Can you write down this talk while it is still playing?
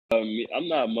I'm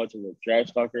not much of a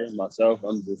trash talker myself.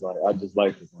 I just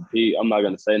like to compete. I'm not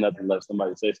gonna say nothing unless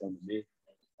somebody say something to me.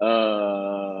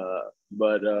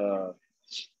 But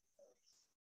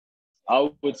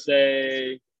I would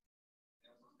say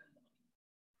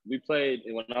we played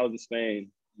when I was in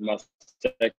Spain. My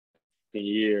second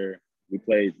year, we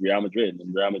played Real Madrid,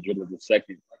 and Real Madrid was the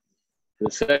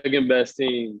second best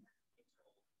team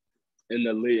in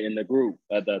the league in the group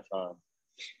at that time.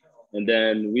 And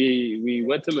then we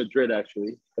went to Madrid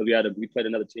actually because we played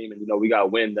another team, and we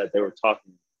got wind that they were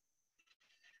talking,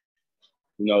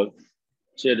 you know,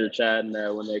 chitter chatting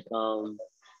that when they come,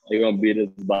 they're gonna beat us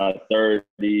by 30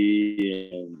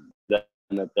 and then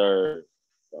the third.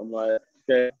 So I'm like,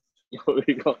 okay,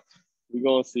 we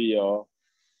gonna see y'all.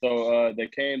 So they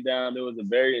came down. It was a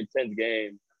very intense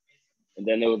game, and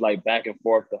then it was like back and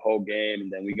forth the whole game. And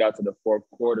then we got to the fourth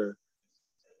quarter,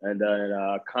 and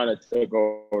then kind of took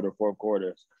over the fourth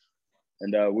quarter.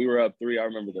 And we were up 3. I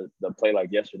remember the play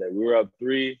like yesterday. We were up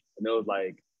 3, and it was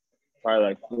like probably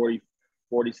like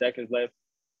 40 seconds left.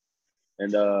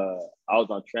 And I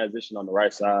was on transition on the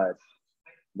right side.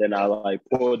 Then I like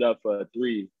pulled up for a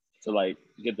 3 to like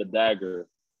get the dagger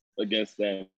against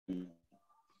them. And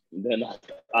then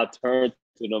I turned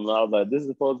to them and I was like, this is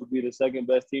supposed to be the second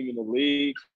best team in the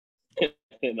league.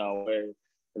 And I went.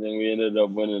 And then we ended up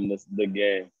winning the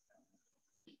game.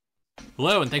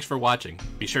 Hello, and thanks for watching.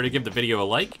 Be sure to give the video a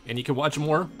like, and you can watch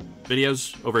more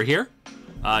videos over here.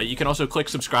 You can also click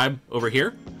subscribe over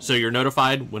here so you're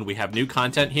notified when we have new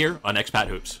content here on Expat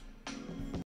Hoops.